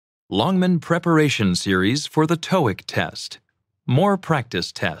LONGMAN Preparation Series for the TOEIC Test. More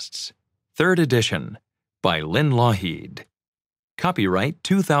Practice Tests. 3rd edition. By Lynn Lougheed. Copyright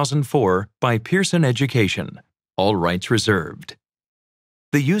 2004 by Pearson Education. All rights reserved.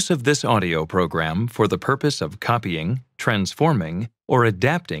 The use of this audio program for the purpose of copying, transforming, or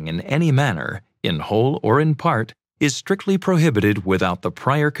adapting in any manner, in whole or in part, is strictly prohibited without the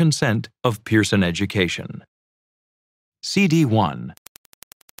prior consent of Pearson Education. CD 1.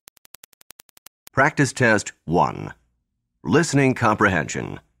 Practice Test 1. Listening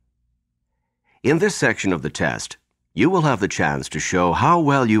Comprehension. In this section of the test, you will have the chance to show how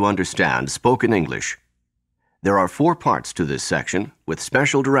well you understand spoken English. There are 4 parts to this section, with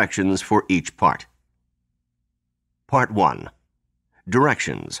special directions for each part. Part 1.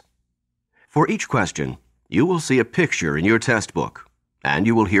 Directions. For each question, you will see a picture in your test book, and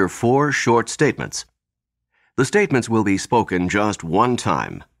you will hear 4 short statements. The statements will be spoken just one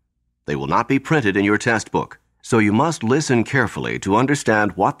time. They will not be printed in your test book, so you must listen carefully to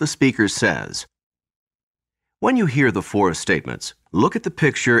understand what the speaker says. When you hear the 4 statements, look at the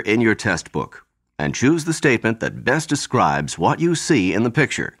picture in your test book and choose the statement that best describes what you see in the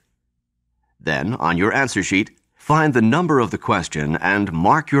picture. Then, on your answer sheet, find the number of the question and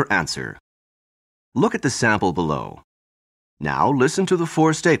mark your answer. Look at the sample below. Now listen to the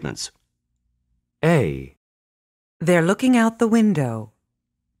 4 statements. A. They're looking out the window.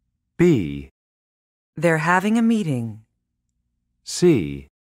 B. They're having a meeting. C.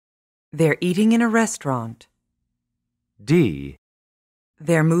 They're eating in a restaurant. D.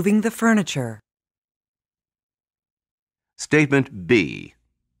 They're moving the furniture. Statement B.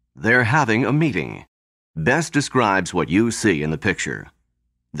 They're having a meeting. Best describes what you see in the picture.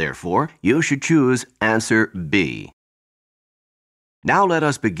 Therefore, you should choose answer B. Now let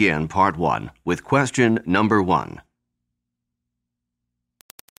us begin part 1 with question number 1.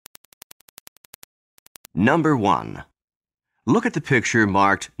 Number 1. Look at the picture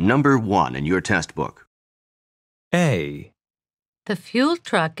marked number 1 in your test book. A. The fuel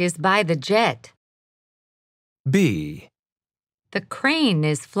truck is by the jet. B. The crane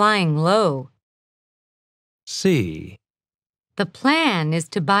is flying low. C. The plan is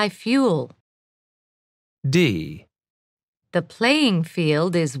to buy fuel. D. The playing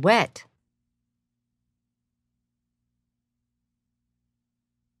field is wet.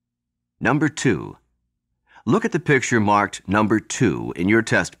 Number 2. Look at the picture marked number 2 in your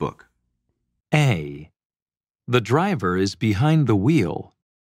test book. A. The driver is behind the wheel.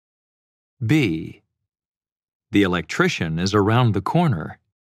 B. The electrician is around the corner.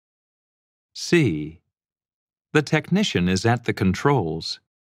 C. The technician is at the controls.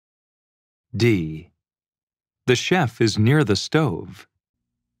 D. The chef is near the stove.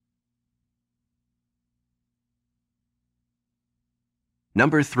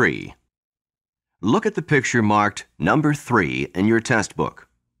 Number 3. Look at the picture marked number 3 in your test book.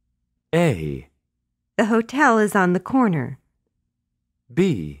 A. The hotel is on the corner.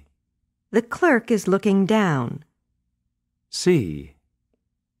 B. The clerk is looking down. C.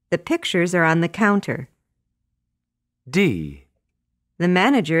 The pictures are on the counter. D. The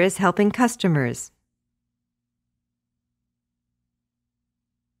manager is helping customers.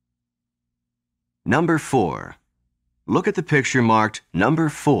 Number 4. Look at the picture marked number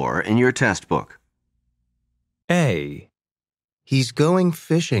 4 in your test book. A. He's going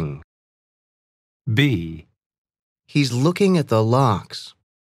fishing. B. He's looking at the locks.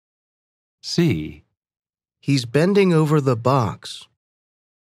 C. He's bending over the box.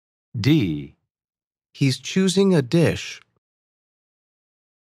 D. He's choosing a dish.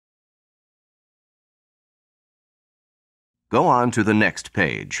 Go on to the next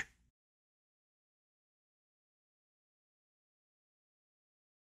page.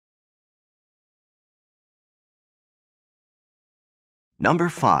 Number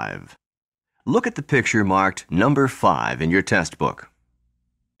 5. Look at the picture marked number 5 in your test book.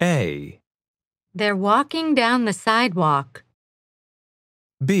 A. They're walking down the sidewalk.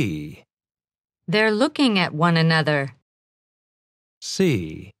 B. They're looking at one another.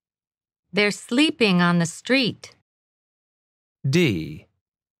 C. They're sleeping on the street. D.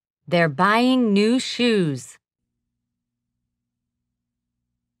 They're buying new shoes.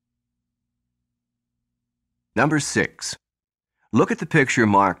 Number 6. Look at the picture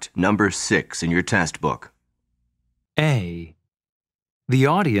marked number 6 in your test book. A. The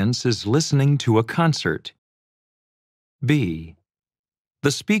audience is listening to a concert. B.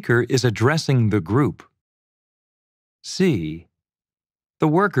 The speaker is addressing the group. C. The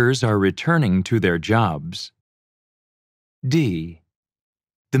workers are returning to their jobs. D.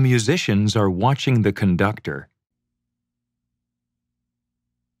 The musicians are watching the conductor.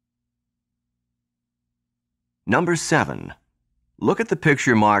 Number 7. Look at the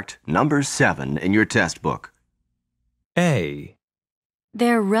picture marked number 7 in your test book. A,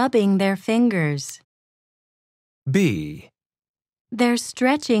 They're rubbing their fingers. B, They're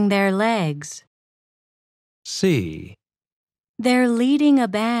stretching their legs. C, They're leading a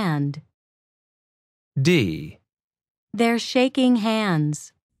band. D, They're shaking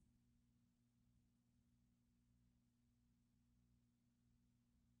hands.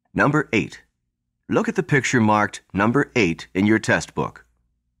 Number 8. Look at the picture marked number 8 in your test book.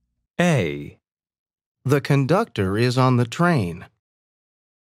 A, The conductor is on the train.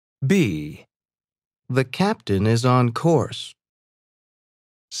 B, The captain is on course.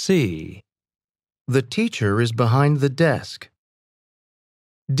 C, The teacher is behind the desk.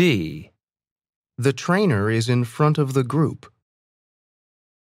 D, The trainer is in front of the group.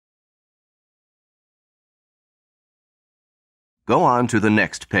 Go on to the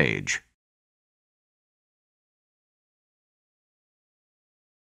next page.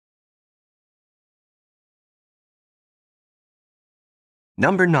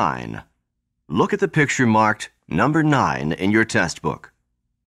 Number 9. Look at the picture marked number 9 in your test book.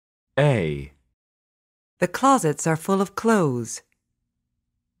 A, The closets are full of clothes.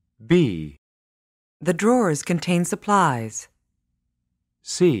 B, The drawers contain supplies.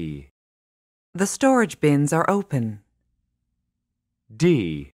 C, The storage bins are open.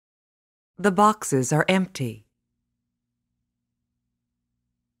 D, The boxes are empty.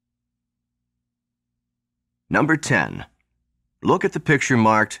 Number 10. Look at the picture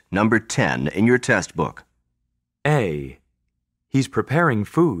marked number 10 in your test book. A, He's preparing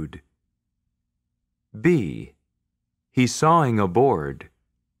food. B, He's sawing a board.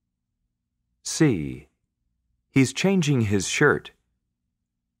 C, He's changing his shirt.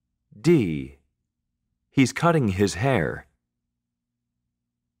 D, He's cutting his hair.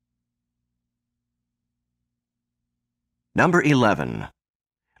 Number 11.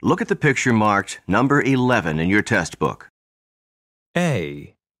 Look at the picture marked number 11 in your test book.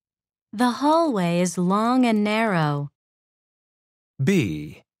 A, The hallway is long and narrow.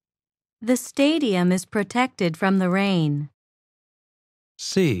 B, The stadium is protected from the rain.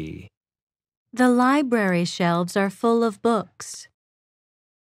 C, The library shelves are full of books.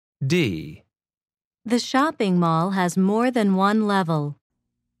 D, The shopping mall has more than one level.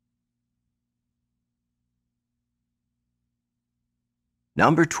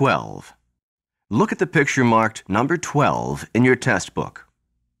 Number 12. Look at the picture marked number 12 in your test book.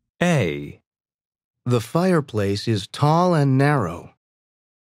 A, The fireplace is tall and narrow.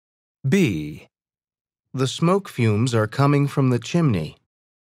 B, The smoke fumes are coming from the chimney.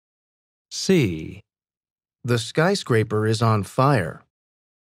 C, The skyscraper is on fire.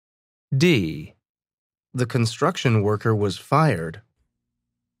 D, The construction worker was fired.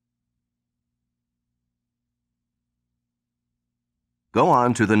 Go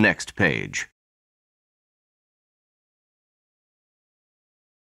on to the next page.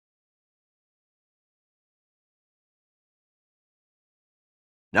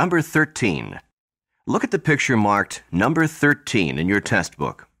 Number 13. Look at the picture marked number 13 in your test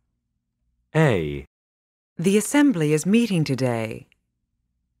book. A, The assembly is meeting today.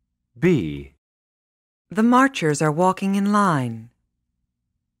 B, The marchers are walking in line.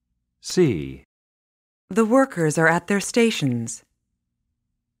 C, The workers are at their stations.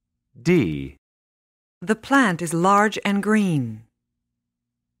 D, The plant is large and green.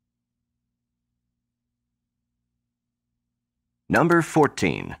 Number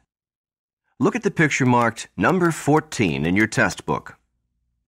 14. Look at the picture marked number 14 in your test book.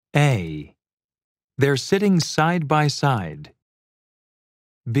 A, They're sitting side by side.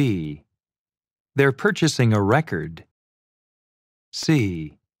 B, They're purchasing a record.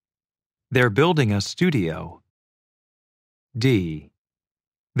 C, They're building a studio. D,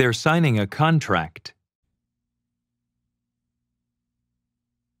 They're signing a contract.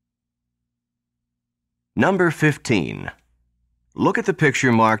 Number 15. Look at the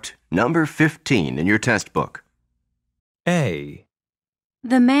picture marked number 15 in your test book. A,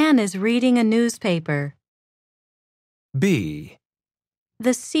 The man is reading a newspaper. B,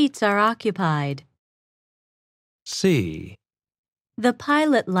 The seats are occupied. C, The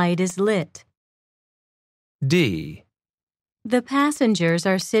pilot light is lit. D, The passengers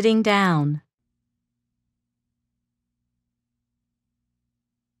are sitting down.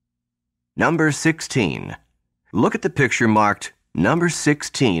 Number 16. Look at the picture marked number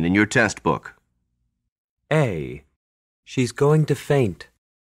 16 in your test book. A, She's going to faint.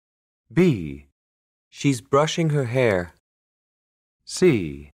 B, She's brushing her hair.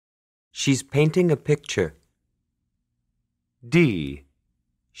 C, She's painting a picture. D,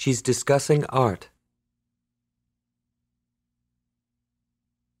 She's discussing art.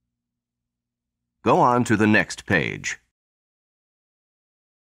 Go on to the next page.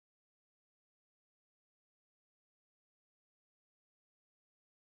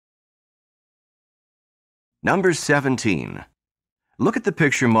 Number 17. Look at the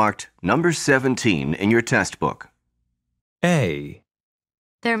picture marked number 17 in your test book. A,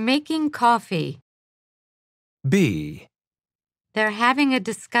 They're making coffee. B, They're having a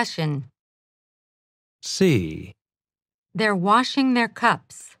discussion. C, They're washing their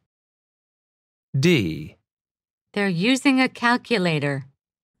cups. D, They're using a calculator.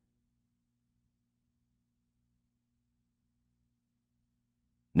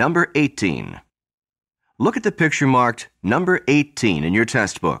 Number 18. Look at the picture marked number 18 in your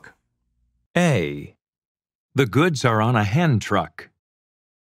test book. A, the goods are on a hand truck.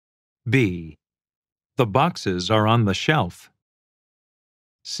 B, the boxes are on the shelf.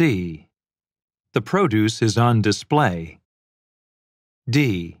 C, the produce is on display.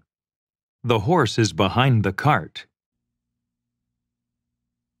 D, the horse is behind the cart.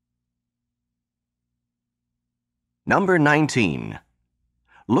 Number 19.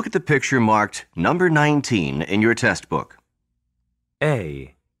 Look at the picture marked number 19 in your test book.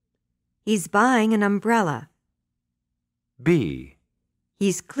 A, He's buying an umbrella. B,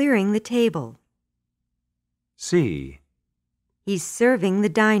 He's clearing the table. C, He's serving the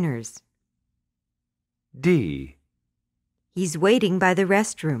diners. D, He's waiting by the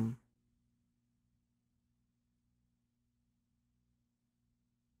restroom.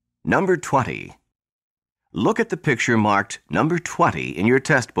 Number 20. Look at the picture marked number 20 in your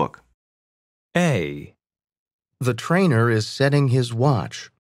test book. A, The trainer is setting his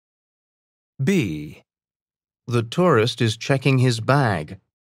watch. B, The tourist is checking his bag.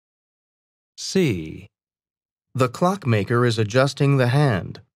 C, The clockmaker is adjusting the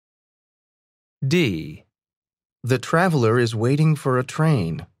hand. D, The traveler is waiting for a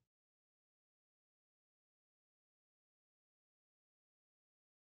train.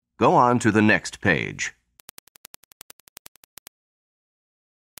 Go on to the next page.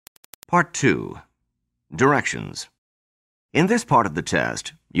 Part 2. Directions. In this part of the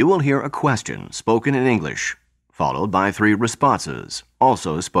test, you will hear a question spoken in English, followed by 3 responses,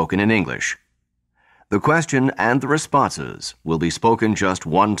 also spoken in English. The question and the responses will be spoken just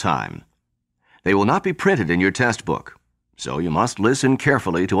one time. They will not be printed in your test book, so you must listen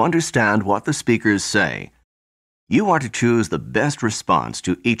carefully to understand what the speakers say. You are to choose the best response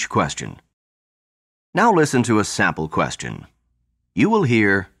to each question. Now listen to a sample question. You will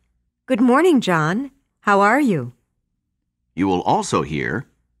hear, Good morning, John. How are you? you will also hear,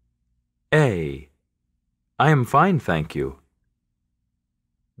 A, I am fine, thank you.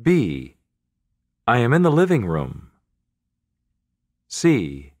 B, I am in the living room.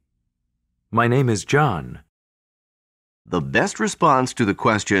 C, my name is John. the best response to the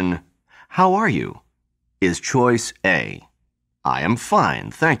question, how are you, is choice A. I am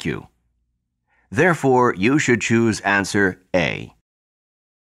fine, thank you. Therefore, you should choose answer A.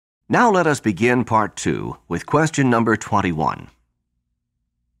 Now let us begin part 2 with question number 21.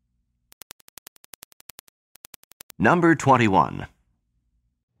 Number 21.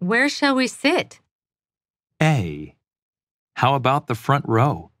 Where shall we sit? A, how about the front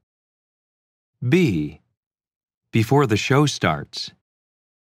row? B, before the show starts.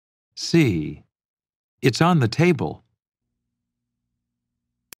 C, it's on the table.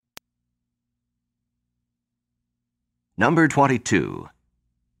 Number 22.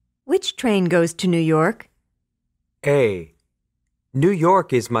 Which train goes to New York? A, New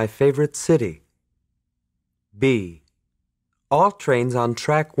York is my favorite city. B, all trains on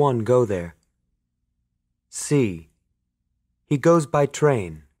track 1 go there. C, he goes by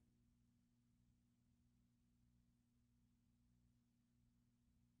train.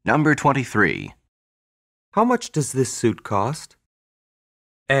 Number 23. How much does this suit cost?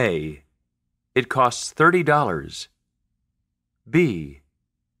 A, it costs $30. B,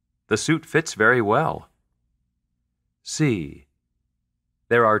 the suit fits very well. C,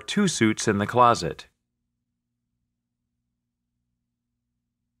 there are 2 suits in the closet.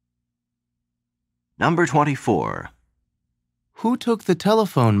 Number 24. Who took the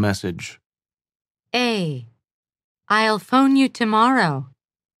telephone message? A, I'll phone you tomorrow.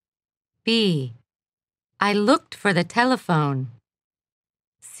 B, I looked for the telephone.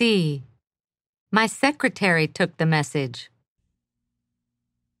 C, my secretary took the message.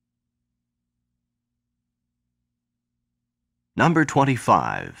 Number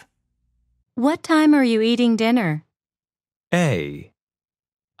 25. What time are you eating dinner? A,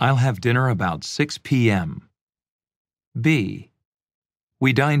 I'll have dinner about 6 p.m. B,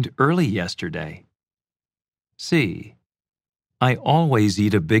 we dined early yesterday. C, I always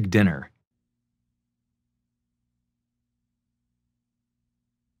eat a big dinner.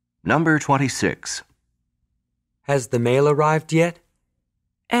 Number 26. Has the mail arrived yet?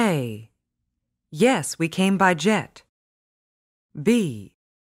 A. Yes, we came by jet. B.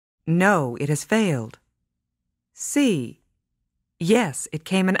 No, it has failed. C. Yes, it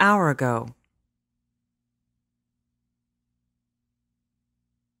came an hour ago.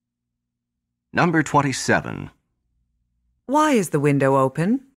 Number 27. Why is the window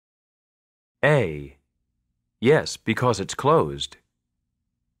open? A. Yes, because it's closed.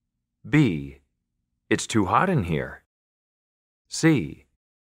 B. It's too hot in here. C.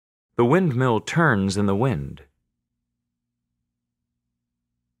 The windmill turns in the wind.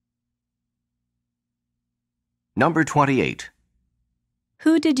 Number 28.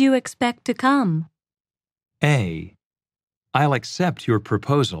 Who did you expect to come? A. I'll accept your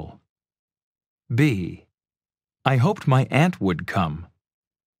proposal. B. I hoped my aunt would come.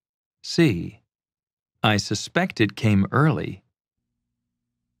 C. I suspect it came early.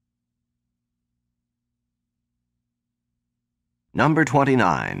 Number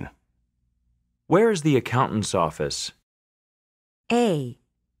 29. Where's the accountant's office? A.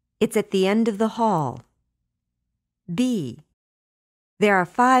 It's at the end of the hall. B. There are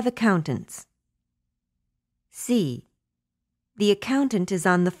 5 accountants. C. The accountant is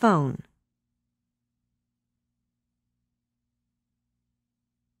on the phone.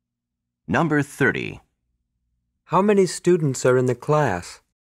 Number 30. How many students are in the class?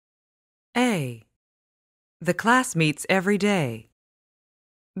 A. The class meets every day.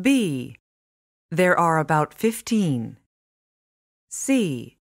 B. There are about 15.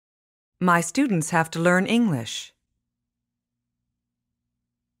 C. My students have to learn English.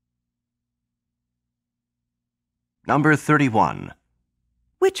 Number 31.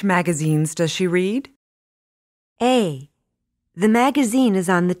 Which magazines does she read? A. The magazine is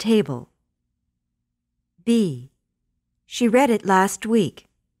on the table. B. She read it last week.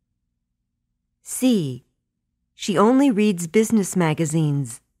 C. She only reads business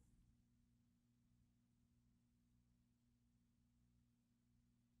magazines.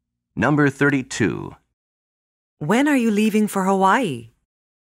 Number 32. When are you leaving for Hawaii?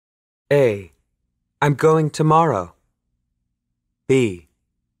 A. I'm going tomorrow. B.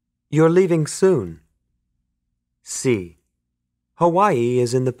 You're leaving soon. C. Hawaii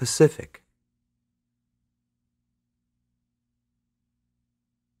is in the Pacific.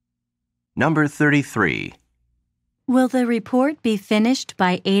 Number 33. Will the report be finished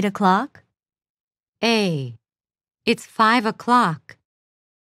by 8 o'clock? A. It's 5 o'clock.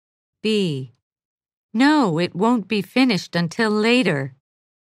 B. No, it won't be finished until later.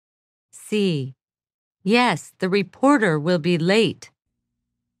 C. Yes, the reporter will be late.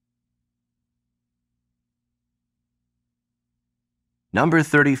 Number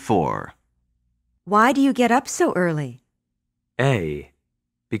 34. Why do you get up so early? A.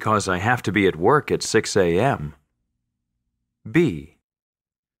 Because I have to be at work at 6 a.m. B.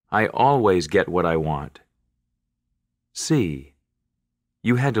 I always get what I want. C.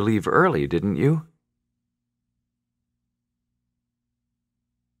 You had to leave early, didn't you?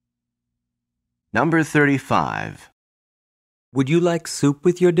 Number 35. Would you like soup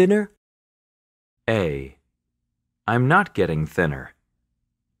with your dinner? A. I'm not getting thinner.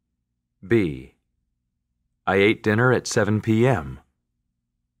 B. I ate dinner at 7 p.m.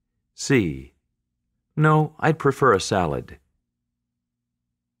 C. No, I'd prefer a salad.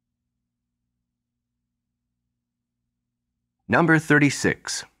 Number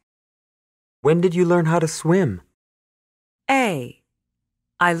 36. When did you learn how to swim? A.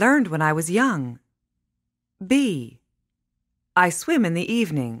 I learned when I was young. B. I swim in the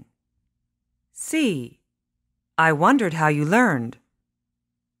evening. C. I wondered how you learned.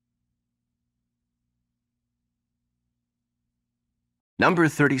 Number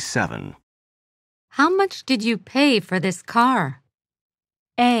 37. How much did you pay for this car?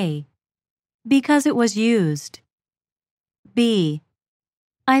 A. Because it was used. B.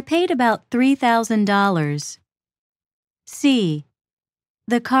 I paid about $3,000. C.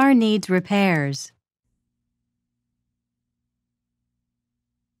 The car needs repairs.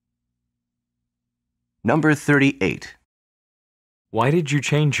 Number 38. Why did you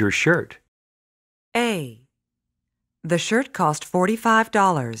change your shirt? A. The shirt cost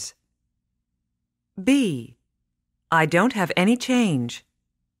 $45. B. I don't have any change.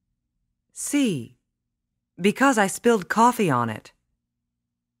 C. Because I spilled coffee on it.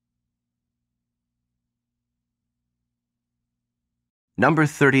 Number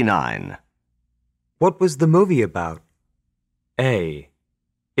 39. What was the movie about? A.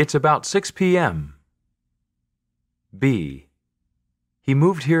 It's about 6 p.m. B. He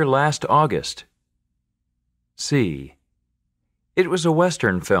moved here last August. C. It was a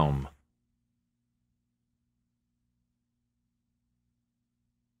Western film.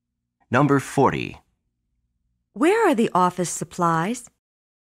 Number 40. Where are the office supplies?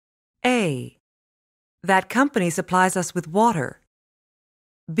 A. That company supplies us with water.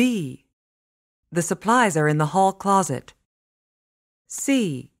 B. The supplies are in the hall closet.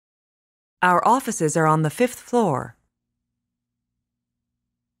 C. Our offices are on the 5th floor.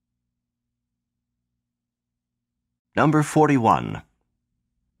 Number 41.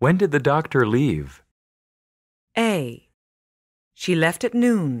 When did the doctor leave? A. She left at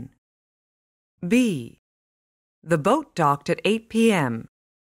noon. B. The boat docked at 8 p.m.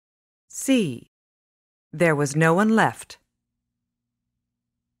 C. There was no one left.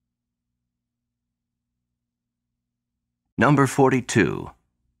 Number 42.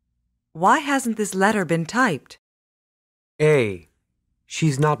 Why hasn't this letter been typed? A.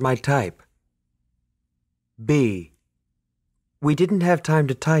 She's not my type. B. We didn't have time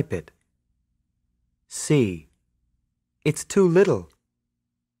to type it. C. It's too little.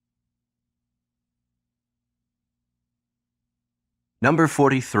 Number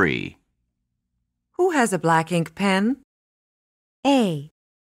 43. Who has a black ink pen? A.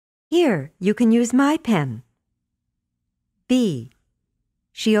 Here, you can use my pen. B.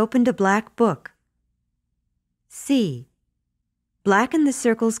 She opened a black book. C. Blacken the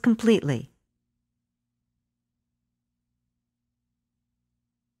circles completely.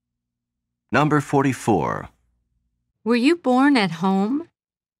 Number 44. Were you born at home?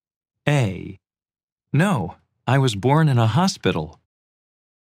 A. No, I was born in a hospital.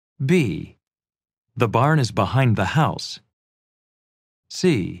 B. The barn is behind the house.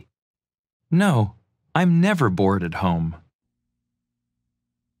 C. No, I'm never bored at home.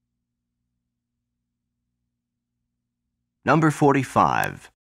 Number 45.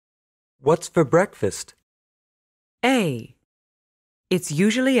 What's for breakfast? A. It's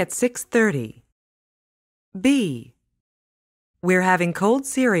usually at 6:30. B. We're having cold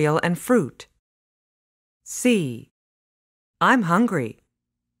cereal and fruit. C. I'm hungry.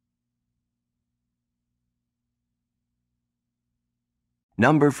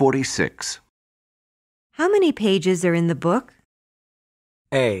 Number 46. How many pages are in the book?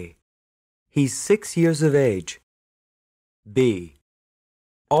 A. He's 6 years of age. B.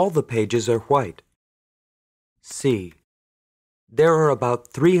 All the pages are white. C. There are about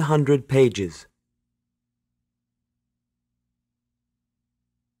 300 pages.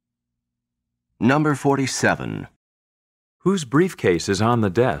 Number 47. Whose briefcase is on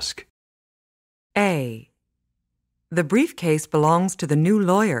the desk? A. The briefcase belongs to the new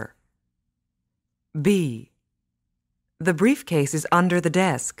lawyer. B. The briefcase is under the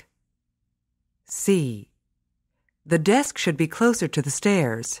desk. C. The desk should be closer to the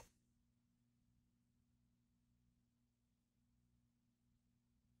stairs.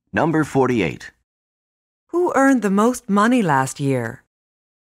 Number 48. Who earned the most money last year?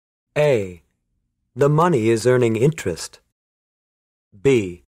 A. The money is earning interest.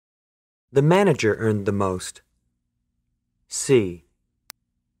 B. The manager earned the most. C.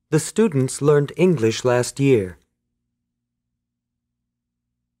 The students learned English last year.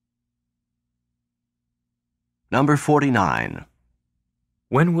 Number 49.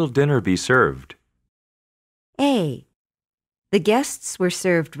 When will dinner be served? A. The guests were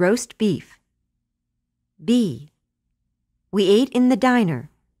served roast beef. B. We ate in the diner.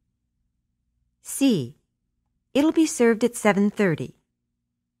 C. It'll be served at 7:30.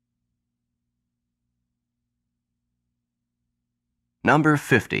 Number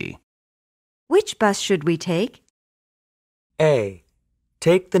 50. Which bus should we take? A.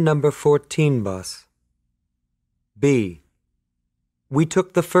 Take the number 14 bus. B. We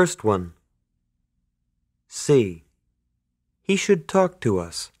took the first one. C. He should talk to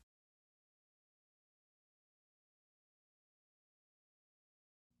us.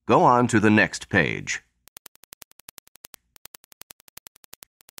 Go on to the next page.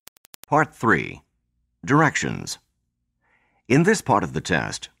 Part 3. Directions. In this part of the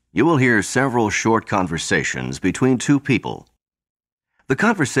test, you will hear several short conversations between two people. The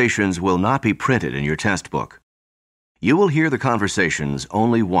conversations will not be printed in your test book. You will hear the conversations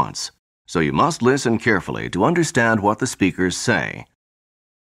only once, so you must listen carefully to understand what the speakers say.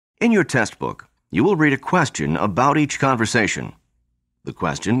 In your test book, you will read a question about each conversation. The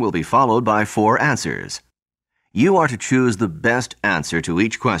question will be followed by 4 answers. You are to choose the best answer to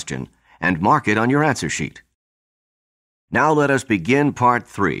each question and mark it on your answer sheet. Now let us begin Part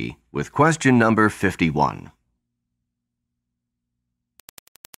 3 with question number 51.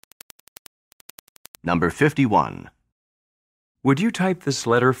 Number 51. Would you type this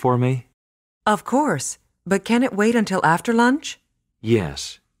letter for me? Of course, but can it wait until after lunch?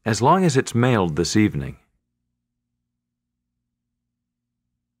 Yes, as long as it's mailed this evening.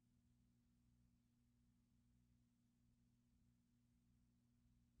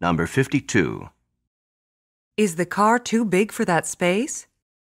 Number 52. Is the car too big for that space?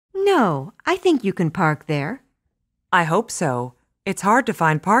 No, I think you can park there. I hope so. It's hard to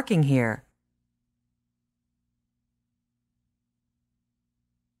find parking here.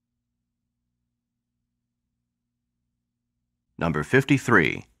 Number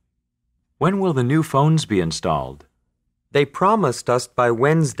 53. When will the new phones be installed? They promised us by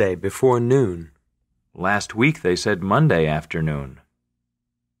Wednesday before noon. Last week they said Monday afternoon.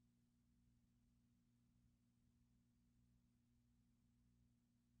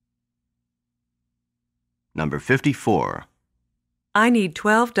 Number 54. I need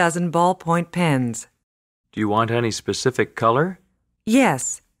 12 dozen ballpoint pens. Do you want any specific color?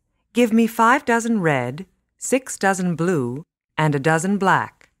 Yes. Give me 5 dozen red, 6 dozen blue, and a dozen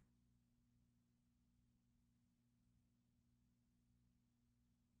black.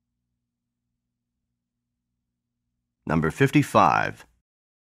 Number 55.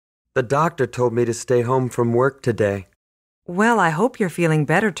 The doctor told me to stay home from work today. Well, I hope you're feeling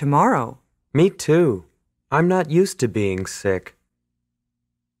better tomorrow. Me too. I'm not used to being sick.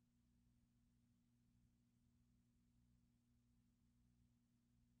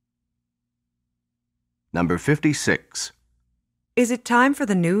 Number 56. Is it time for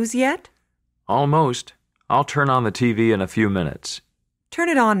the news yet? Almost. I'll turn on the TV in a few minutes. Turn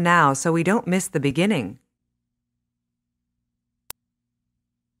it on now so we don't miss the beginning.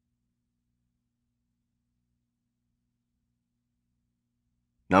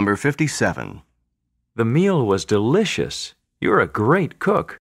 Number 57. The meal was delicious. You're a great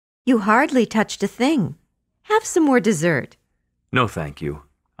cook. You hardly touched a thing. Have some more dessert. No, thank you.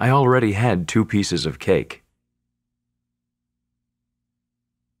 I already had 2 pieces of cake.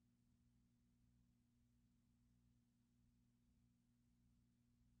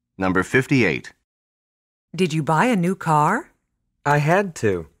 Number 58. Did you buy a new car? I had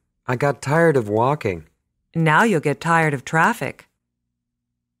to. I got tired of walking. Now you'll get tired of traffic.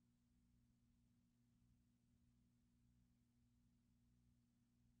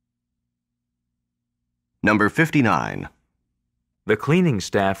 Number 59. The cleaning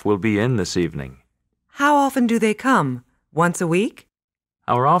staff will be in this evening. How often do they come? Once a week?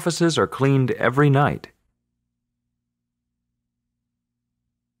 Our offices are cleaned every night.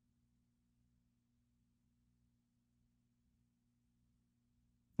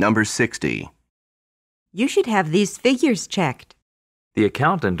 Number 60. You should have these figures checked. The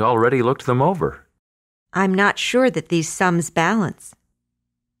accountant already looked them over. I'm not sure that these sums balance.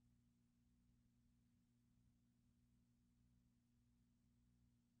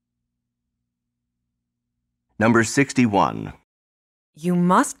 Number 61. You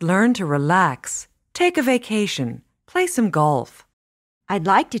must learn to relax. Take a vacation. Play some golf. I'd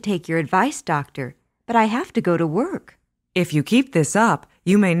like to take your advice, doctor, but I have to go to work. If you keep this up,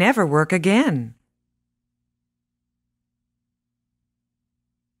 you may never work again.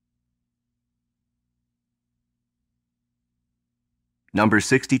 Number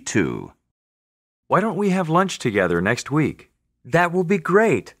 62. Why don't we have lunch together next week? That will be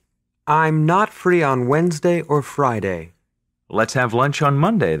great. I'm not free on Wednesday or Friday. Let's have lunch on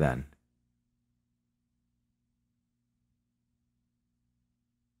Monday then.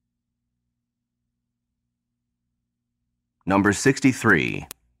 Number 63.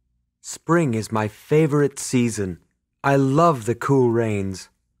 Spring is my favorite season. I love the cool rains.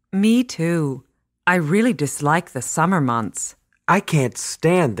 Me too. I really dislike the summer months. I can't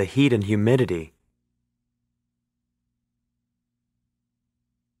stand the heat and humidity.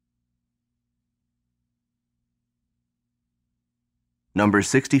 Number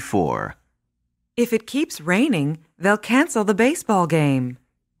 64. If it keeps raining, they'll cancel the baseball game.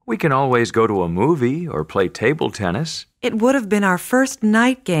 We can always go to a movie or play table tennis. It would have been our first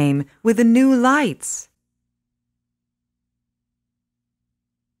night game with the new lights.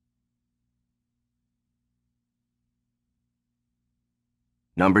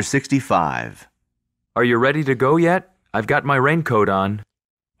 Number 65. Are you ready to go yet? I've got my raincoat on.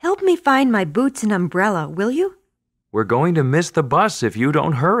 Help me find my boots and umbrella, will you? We're going to miss the bus if you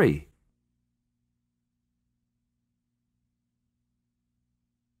don't hurry.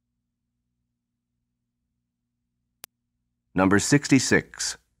 Number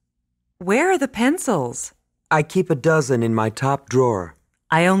 66. Where are the pencils? I keep a dozen in my top drawer.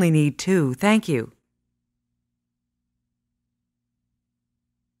 I only need 2, thank you.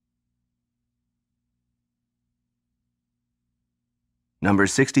 Number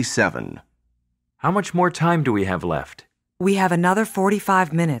 67. How much more time do we have left? We have another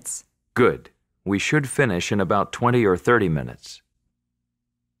 45 minutes. Good. We should finish in about 20 or 30 minutes.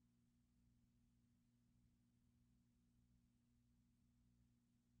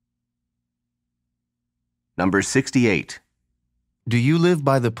 Number 68. Do you live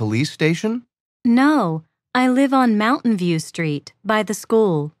by the police station? No, I live on Mountain View Street, by the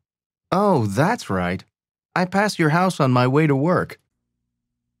school. Oh, that's right. I pass your house on my way to work.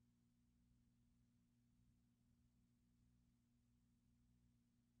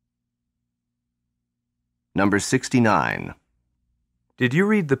 Number 69. Did you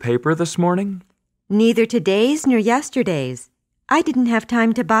read the paper this morning? Neither today's nor yesterday's. I didn't have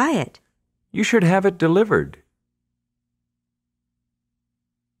time to buy it. You should have it delivered.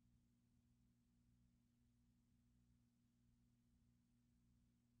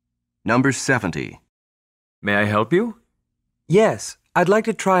 Number 70. May I help you? Yes, I'd like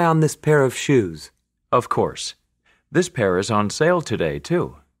to try on this pair of shoes. Of course. This pair is on sale today,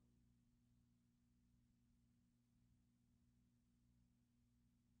 too.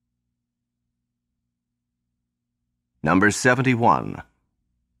 Number 71.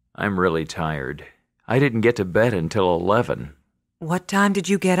 I'm really tired. I didn't get to bed until 11. What time did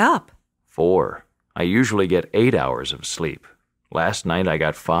you get up? 4. I usually get 8 hours of sleep. Last night I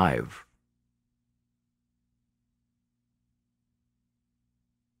got 5.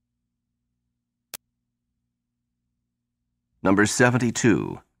 Number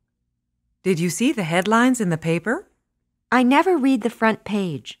 72. Did you see the headlines in the paper? I never read the front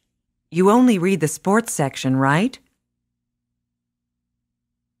page. You only read the sports section, right?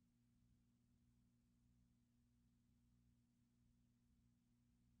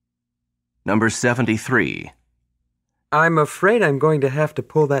 Number 73. I'm afraid I'm going to have to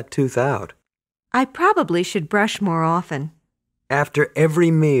pull that tooth out. I probably should brush more often. After every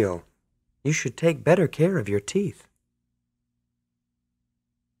meal, you should take better care of your teeth.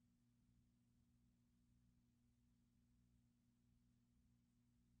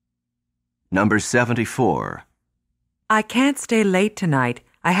 Number 74. I can't stay late tonight.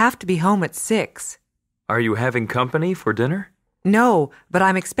 I have to be home at 6. Are you having company for dinner? No, but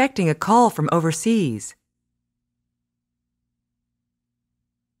I'm expecting a call from overseas.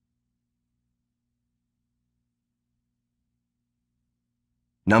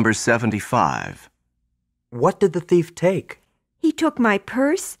 Number 75. What did the thief take? He took my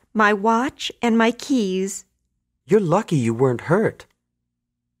purse, my watch, and my keys. You're lucky you weren't hurt.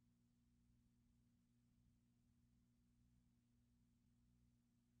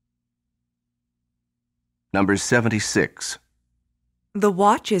 Number 76. The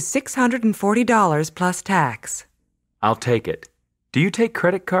watch is $640 plus tax. I'll take it. Do you take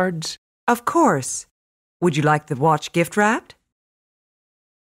credit cards? Of course. Would you like the watch gift wrapped?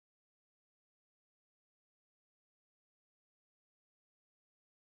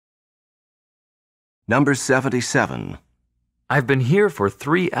 Number 77. I've been here for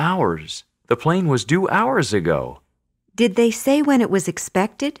 3 hours. The plane was due hours ago. Did they say when it was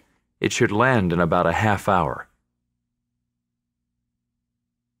expected? It should land in about a half hour.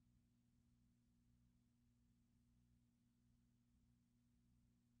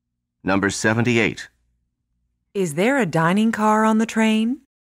 Number 78. Is there a dining car on the train?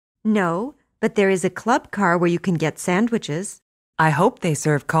 No, but there is a club car where you can get sandwiches. I hope they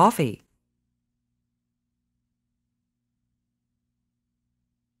serve coffee.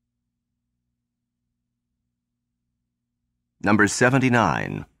 Number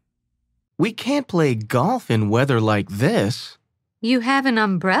 79. We can't play golf in weather like this. You have an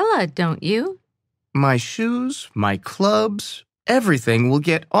umbrella, don't you? My shoes, my clubs, everything will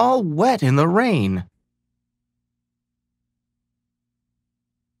get all wet in the rain.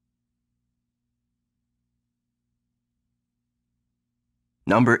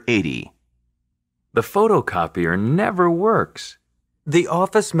 Number 80. The photocopier never works. The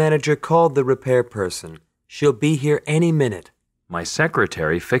office manager called the repair person. She'll be here any minute. My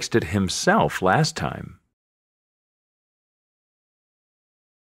secretary fixed it himself last time.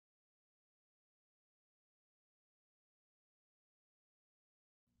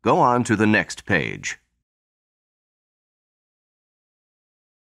 Go on to the next page.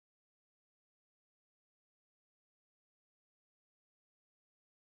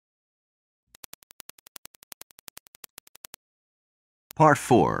 Part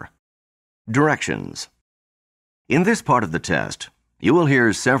 4. Directions. In this part of the test, you will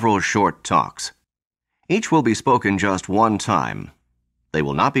hear several short talks. Each will be spoken just one time. They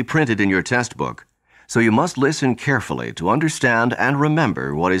will not be printed in your test book, so you must listen carefully to understand and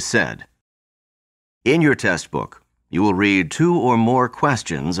remember what is said. In your test book, you will read 2 or more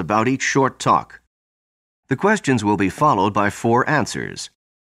questions about each short talk. The questions will be followed by 4 answers.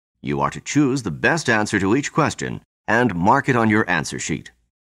 You are to choose the best answer to each question and mark it on your answer sheet.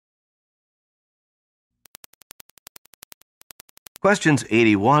 Questions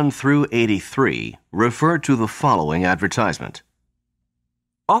 81 through 83 refer to the following advertisement.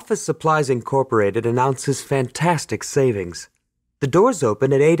 Office Supplies Incorporated announces fantastic savings. The doors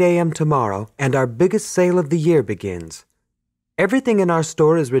open at 8 a.m. tomorrow, and our biggest sale of the year begins. Everything in our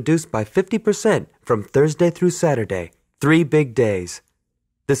store is reduced by 50% from Thursday through Saturday, 3 big days.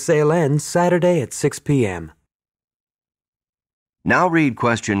 The sale ends Saturday at 6 p.m. Now read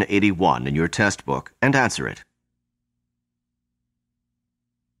question 81 in your test book and answer it.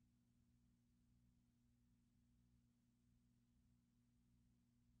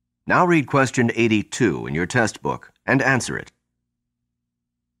 Now read question 82 in your test book and answer it.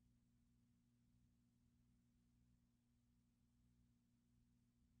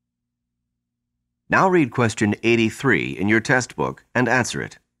 Now read question 83 in your test book and answer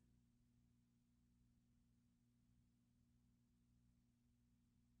it.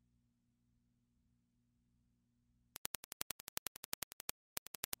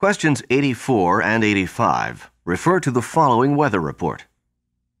 Questions 84 and 85 refer to the following weather report.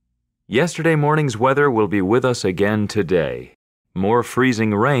 Yesterday morning's weather will be with us again today. More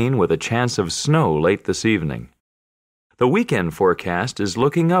freezing rain with a chance of snow late this evening. The weekend forecast is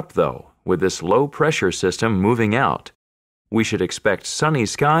looking up, though, with this low-pressure system moving out. We should expect sunny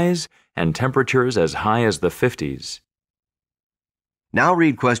skies and temperatures as high as the 50s. Now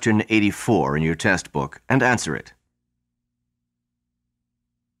read question 84 in your test book and answer it.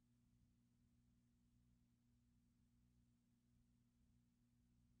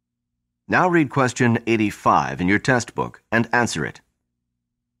 Now read question 85 in your test book and answer it.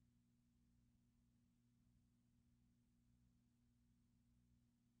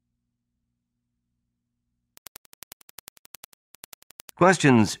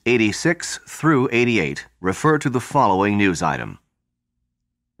 Questions 86 through 88 refer to the following news item.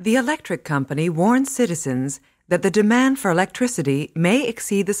 The electric company warns citizens that the demand for electricity may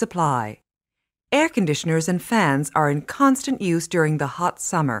exceed the supply. Air conditioners and fans are in constant use during the hot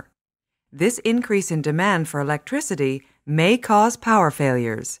summer. This increase in demand for electricity may cause power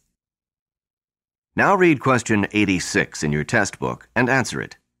failures. Now read question 86 in your test book and answer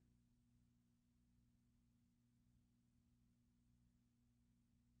it.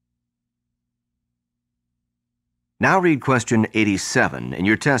 Now read question 87 in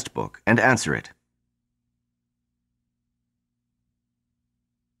your test book and answer it.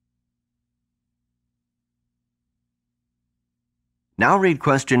 Now read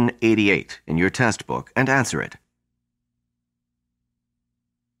question 88 in your test book and answer it.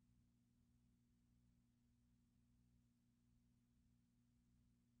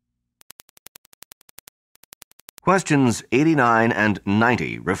 Questions 89 and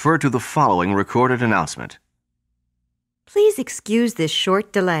 90 refer to the following recorded announcement. Please excuse this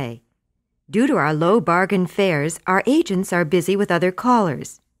short delay. Due to our low bargain fares, our agents are busy with other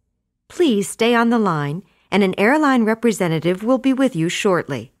callers. Please stay on the line, and an airline representative will be with you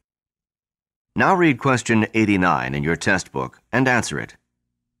shortly. Now read question 89 in your test book and answer it.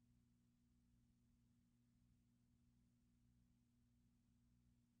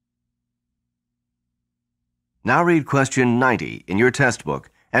 Now read question 90 in your test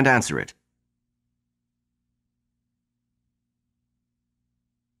book and answer it.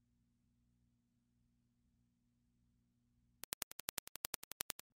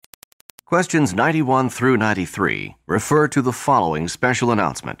 Questions 91 through 93 refer to the following special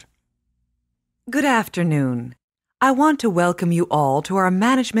announcement. Good afternoon. I want to welcome you all to our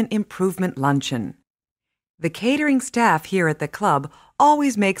Management Improvement Luncheon. The catering staff here at the club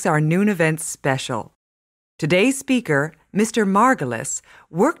always makes our noon events special. Today's speaker, Mr. Margulis,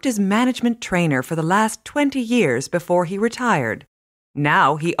 worked as management trainer for the last 20 years before he retired.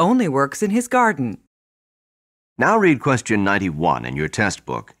 Now he only works in his garden. Now read question 91 in your test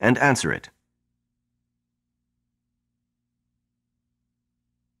book and answer it.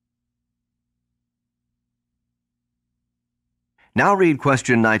 Now read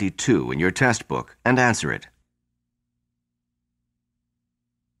question 92 in your test book and answer it.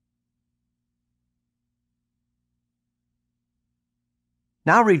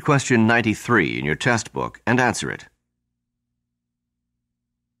 Now read question 93 in your test book and answer it.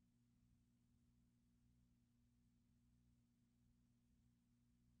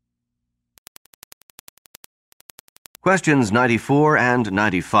 Questions 94 and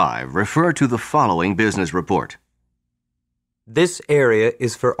 95 refer to the following business report. This area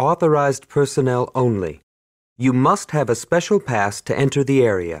is for authorized personnel only. You must have a special pass to enter the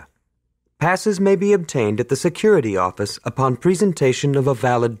area. Passes may be obtained at the security office upon presentation of a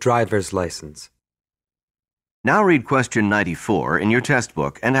valid driver's license. Now read question 94 in your test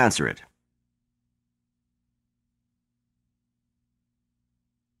book and answer it.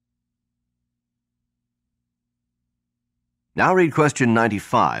 Now read question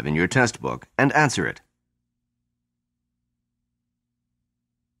 95 in your test book and answer it.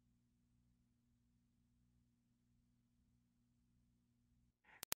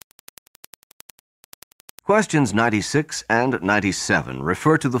 Questions 96 and 97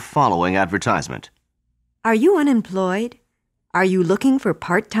 refer to the following advertisement. Are you unemployed? Are you looking for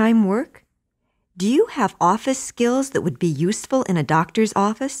part-time work? Do you have office skills that would be useful in a doctor's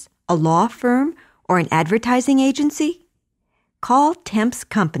office, a law firm, or an advertising agency? Call Temp's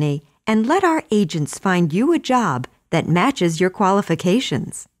company and let our agents find you a job that matches your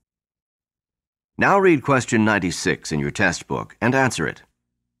qualifications. Now read question 96 in your test book and answer it.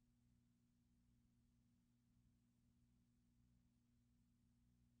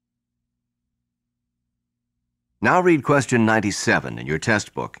 Now read question 97 in your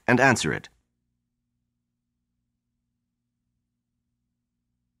test book and answer it.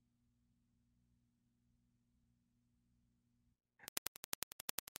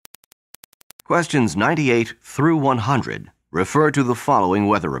 Questions 98 through 100 refer to the following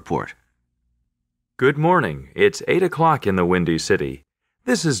weather report. Good morning. It's 8 o'clock in the Windy City.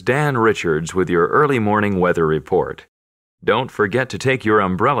 This is Dan Richards with your early morning weather report. Don't forget to take your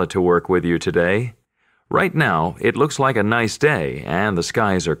umbrella to work with you today. Right now, it looks like a nice day and the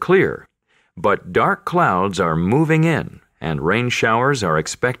skies are clear. But dark clouds are moving in and rain showers are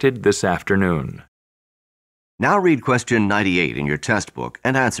expected this afternoon. Now read question 98 in your test book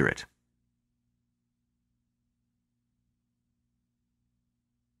and answer it.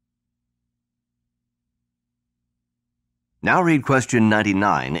 Now read question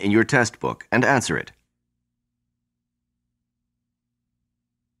 99 in your test book and answer it.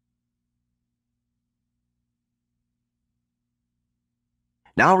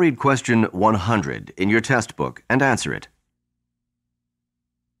 Now read question 100 in your test book and answer it.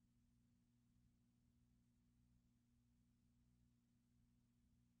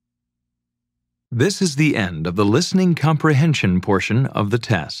 This is the end of the listening comprehension portion of the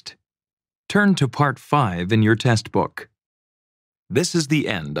test. Turn to Part 5 in your test book. This is the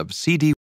end of CD